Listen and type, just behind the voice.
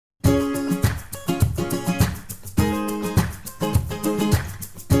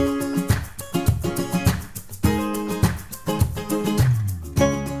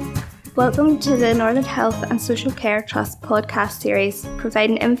Welcome to the Northern Health and Social Care Trust podcast series,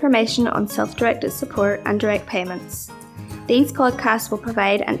 providing information on self-directed support and direct payments. These podcasts will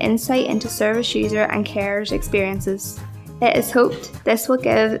provide an insight into service user and carers' experiences. It is hoped this will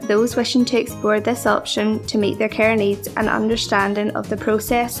give those wishing to explore this option to meet their care needs an understanding of the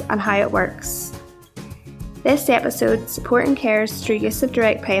process and how it works. This episode, Supporting Carers Through Use of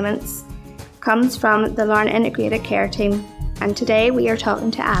Direct Payments, comes from the Larne Integrated Care Team, and today we are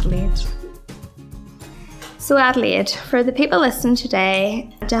talking to Adelaide. So Adelaide, for the people listening today,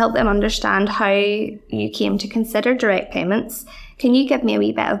 to help them understand how you came to consider direct payments, can you give me a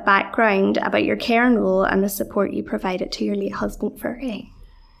wee bit of background about your care and role and the support you provided to your late husband, Fergie?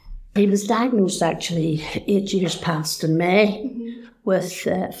 He was diagnosed actually 8 years past in May with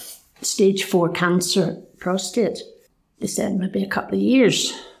stage 4 cancer prostate. They said maybe a couple of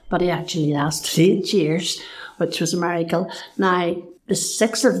years, but he actually lasted 8 years, which was a miracle. Now, the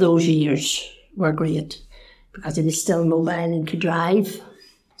 6 of those years were great because he was still mobile and could drive.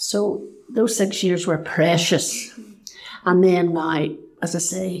 So those 6 years were precious. And then now, as I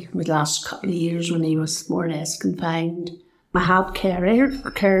say, the last couple of years when he was more or less confined, I had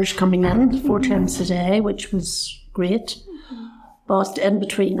carers coming in 4 times a day, which was great. But in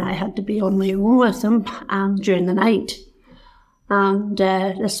between, I had to be on my own with him and during the night. And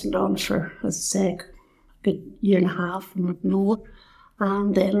this went on for, as I say, a good year and a half and more.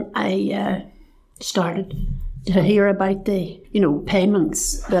 And then I started to hear about the,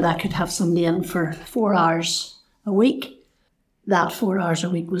 payments that I could have somebody in for 4 hours a week. That 4 hours a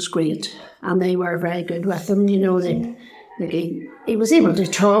week was great. And they were very good with him, he was able to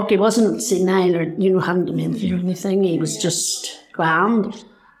talk. He wasn't senile or, hadn't dementia or anything. He was just grand.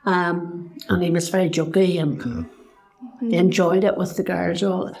 And he was very jokey and he enjoyed it with the girls. There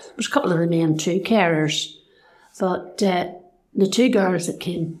was a couple of the men too, carers. But the 2 girls that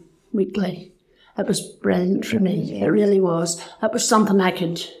came weekly, it was brilliant for me. It really was. It was something I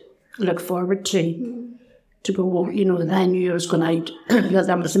could look forward to go, that I knew I was going out, because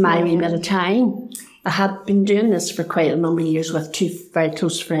that was my wee bit of time. I had been doing this for quite a number of years with 2 very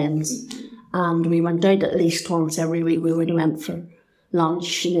close friends, and we went out at least once every week. We went for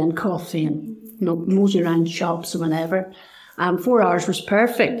lunch and then coffee and mosey around shops or whatever. And 4 hours was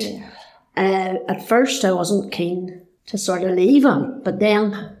perfect. At first I wasn't keen to sort of leave him, but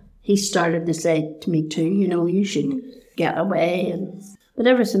then he started to say to me too, you should get away. But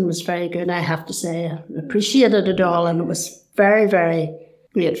everything was very good, I have to say. I appreciated it all, and it was very, very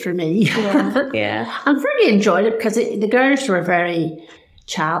great for me. Yeah. And Fergie enjoyed it because the girls were very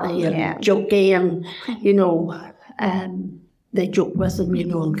chatty and jokey, and, they joked with him,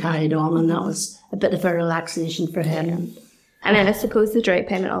 and carried on, and that was a bit of a relaxation for him. And then I suppose the direct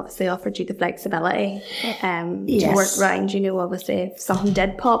payment obviously offered you the flexibility to work around, obviously if something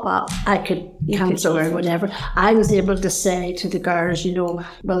did pop up. I could cancel or whatever. I was able to say to the girls,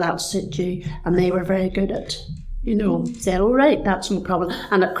 well, that'll suit you. And they were very good at, saying, all right, that's no problem.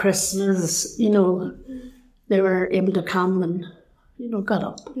 And at Christmas, they were able to come and, got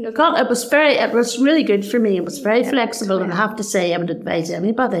up. It was really good for me. It was very flexible. And I have to say, I would advise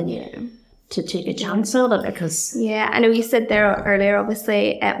anybody to take a chance on it because... Yeah, I know you said there earlier,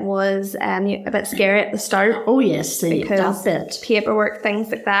 obviously, it was a bit scary at the start. Oh, yes, that's it. Paperwork,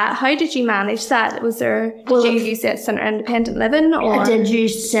 things like that. How did you manage that? Did you use it Centre Independent Living? Or? I did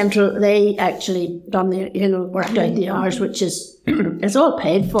use Central. They actually done worked out the hours, which is it's all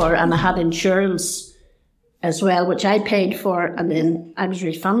paid for, and I had insurance as well, which I paid for, and then I was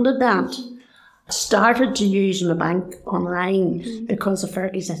refunded that. I started to use my bank online because of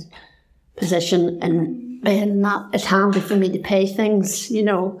Fergie's position, and it's handy for me to pay things,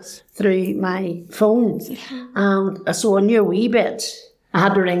 through my phone. And so I knew a wee bit. I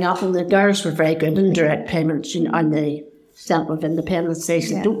had to ring up, and the girls were very good in direct payments, on the Centre of Independence. They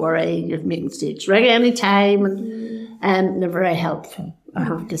said, don't worry, you've made mistakes, ring any time, and they're very helpful, I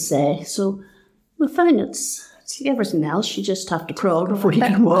have to say. So we find it's like everything else, you just have to crawl before you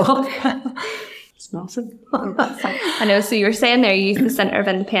can walk. It's nothing. I know, so you were saying there you use the Centre of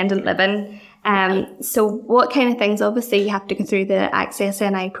Independent Living. So what kind of things, obviously you have to go through the Access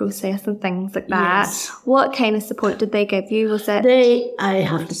NI process and things like that. Yes. What kind of support did they give you? Was it? I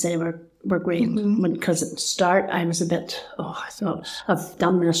have to say, were great. Because at the start I was a bit, I thought, I've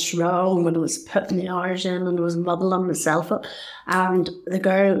done this wrong when I was putting the hours in and I was muddling myself up. And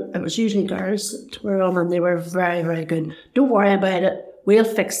it was usually girls that were on, and they were very, very good. Don't worry about it, we'll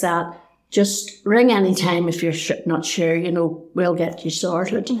fix that. Just ring any time if you're not sure, we'll get you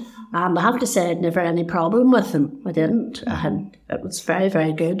sorted. And I have to say, I had never any problem with them. I didn't. It was very,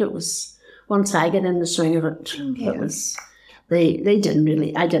 very good. It was, once I get in the swing of it, it was they didn't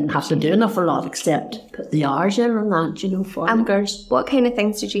really, I didn't have to do an awful lot except put the hours in on that, for the girls. What kind of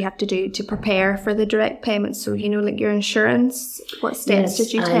things did you have to do to prepare for the direct payments? So, like your insurance, what steps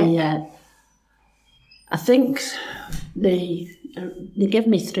did you take? I think they give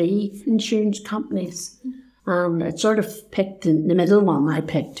me 3 insurance companies. And I sort of picked the middle one I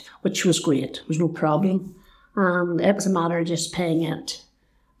picked, which was great. There was no problem. And it was a matter of just paying it.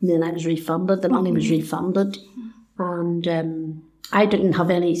 And then I was refunded. The money was refunded. And I didn't have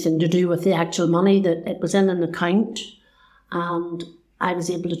anything to do with the actual money. That it was in an account. And I was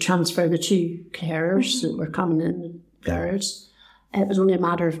able to transfer the 2 carers that were coming in, girls. It was only a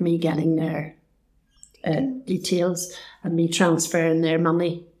matter of me getting their details and me transferring their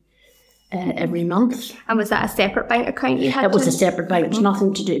money every month. And was that a separate bank account you had? It was a separate bank. It was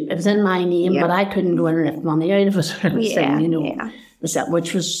nothing to do. It was in my name, but I couldn't go in and lift money out of it or anything,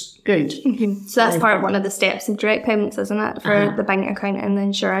 which was good. So that's one of the steps in direct payments, isn't it? For the bank account and the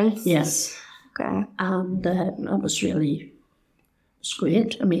insurance? Yes. Okay. And that was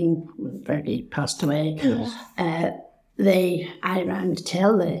great. I mean, Fergie passed away. I rang to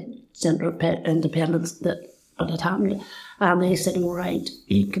tell the Centre of Independence that what had happened. And they said, all right,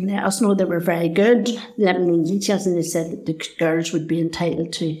 you can let us know. They were very good. They let me know details, and they said that the girls would be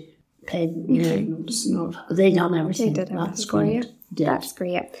entitled to pay. They done everything. They did everything for you. That's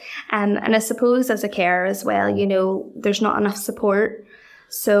great. And I suppose as a carer as well, there's not enough support.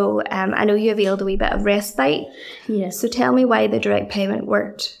 So I know you availed a wee bit of respite. Yes. So tell me why the direct payment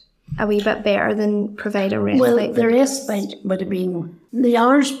worked a wee bit better than providing respite. Well, the respite would have been the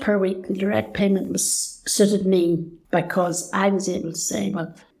hours per week. The direct payment suited me because I was able to say,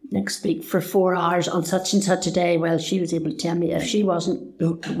 well, next week for 4 hours on such and such a day. Well, she was able to tell me if she wasn't.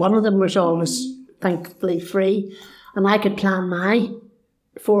 One of them was always thankfully free, and I could plan my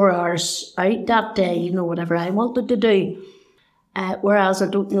 4 hours out that day. Whatever I wanted to do. Whereas I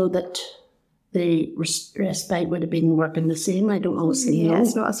don't know that the respite would have been working the same. I don't honestly know.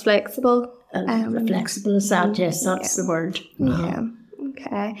 It's not as flexible. Flexible as that, yes, that's the word. Yeah.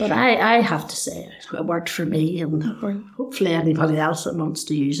 Okay. But I have to say it worked for me, and hopefully anybody else that wants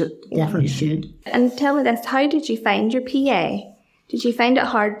to use it definitely should. And tell me this, how did you find your PA? Did you find it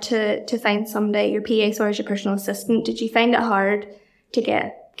hard to find somebody, your PA, as your personal assistant? Did you find it hard to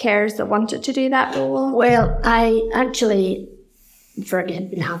get carers that wanted to do that role? Well, I actually, Fergie had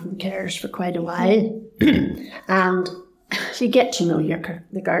been having carers for quite a while, and you get to know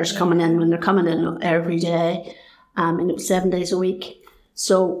the girls coming in when they're coming in every day, and it was 7 days a week.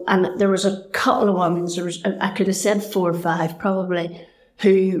 So, and there was a couple of ones, I could have said 4 or 5 probably,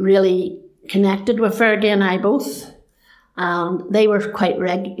 who really connected with Fergie and I both. They were quite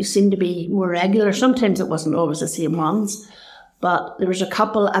seemed to be more regular. Sometimes it wasn't always the same ones, but there was a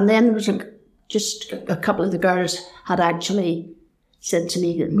couple, and then there was just a couple of the girls had actually said to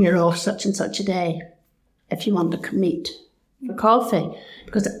me that we're off such and such a day if you want to meet for coffee.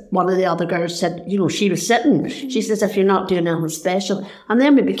 Because one of the other girls said, she was sitting. She says, if you're not doing anything special. And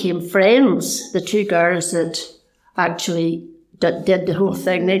then we became friends, the 2 girls that actually did the whole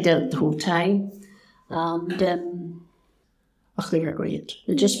thing. They did it the whole time. And they were great.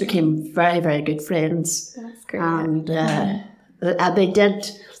 They just became very, very good friends. That's great. And they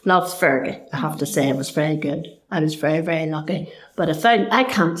did love Fergie, I have to say. It was very good. I was very, very lucky. But I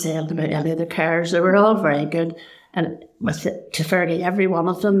can't say anything about any of the carers. They were all very good. And to Fergie, every one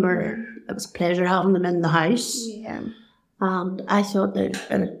of them it was a pleasure having them in the house. Yeah. And I thought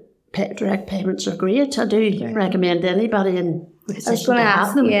that direct payments are great. I do recommend anybody in the position I was going to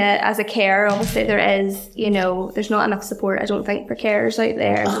ask them. Yeah, as a carer, obviously there is, there's not enough support, I don't think, for carers out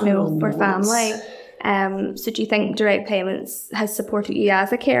there, for family. So do you think direct payments has supported you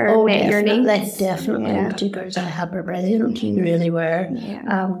as a carer? Met your needs? Definitely. Yeah. The 2 girls I had were brilliant. They really were.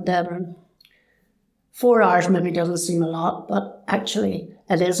 Yeah. And 4 hours maybe doesn't seem a lot, but actually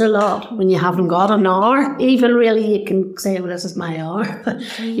it is a lot when you haven't got an hour. Even really you can say, well, this is my hour. But,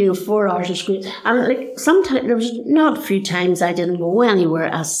 4 hours is great. And sometimes, there was not a few times I didn't go anywhere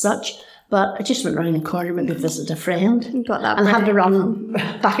as such, but I just went round the corner, maybe visit a friend. And had to run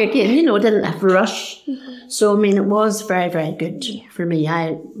back again, I didn't have to rush. Mm-hmm. So, it was very, very good for me.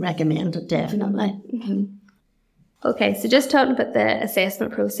 I recommend it definitely. Mm-hmm. Okay, so just talking about the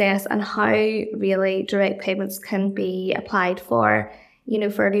assessment process and how really direct payments can be applied for.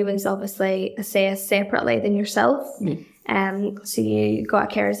 Fergie was obviously assessed separately than yourself. So you got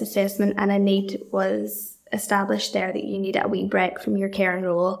a carer's assessment and a need was established there that you needed a wee break from your caring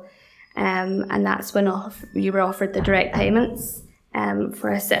role. And that's when you were offered the direct payments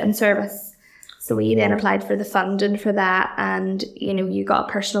for a sit-in service. So we then applied for the funding for that, and you got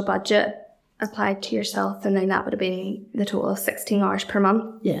a personal budget applied to yourself, and then that would have been the total of 16 hours per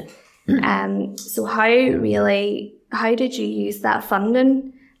month. Yeah. So how did you use that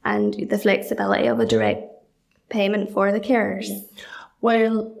funding and the flexibility of a direct payment for the carers?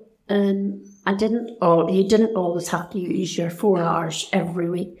 Well, you didn't always have to use your 4 hours every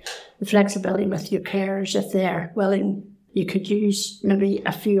week. The flexibility with your carers, if they're willing, you could use maybe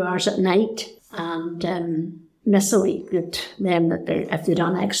a few hours at night and miss a week. If they'd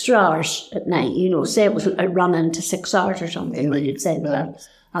done extra hours at night, say it was run into 6 hours or something, well, you'd say, well,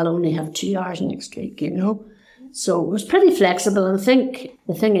 I'll only have 2 hours next week, So it was pretty flexible. And I think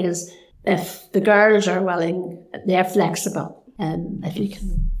the thing is, if the girls are willing, they're flexible. If you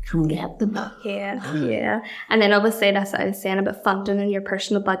can get them. Yeah. And then obviously that's what I was saying about funding and your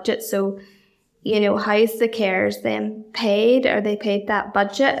personal budget. So, how's the carers then paid? Are they paid that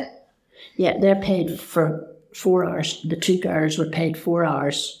budget? Yeah, they're paid for 4 hours. The 2 girls were paid 4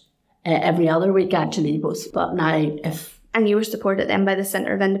 hours every other week, actually. But now And you were supported then by the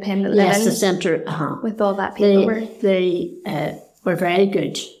Centre of Independent Living? Yes, the Centre. With all that paperwork? They were very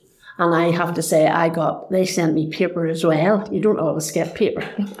good. And I have to say, they sent me paper as well. You don't always get paper.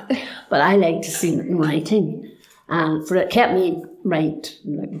 But I like to see it in writing. And for it kept me right.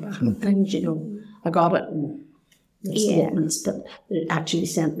 Things, I got it in the statements that it actually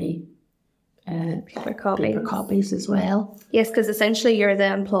sent me paper copies as well. Yes, because essentially you're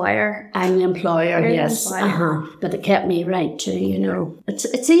the employer. I'm the employer, yes. But it kept me right too,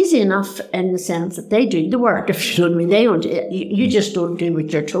 It's easy enough in the sense that they do the work, if you know what I mean. They don't. You just don't do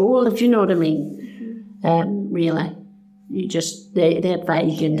what you're told, if you know what I mean. Really, they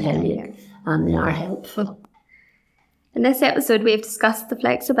advise you and tell you, and they are helpful. In this episode, we have discussed the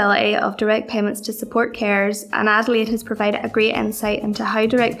flexibility of direct payments to support carers, and Adelaide has provided a great insight into how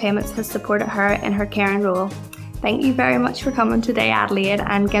direct payments has supported her in her caring role. Thank you very much for coming today, Adelaide,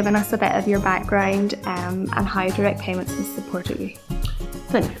 and giving us a bit of your background and how direct payments has supported you.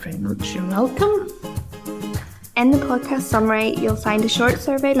 Thank you very much. You're welcome. In the podcast summary, you'll find a short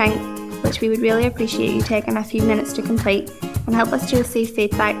survey link, which we would really appreciate you taking a few minutes to complete and help us to receive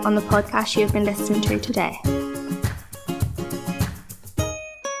feedback on the podcast you have been listening to today.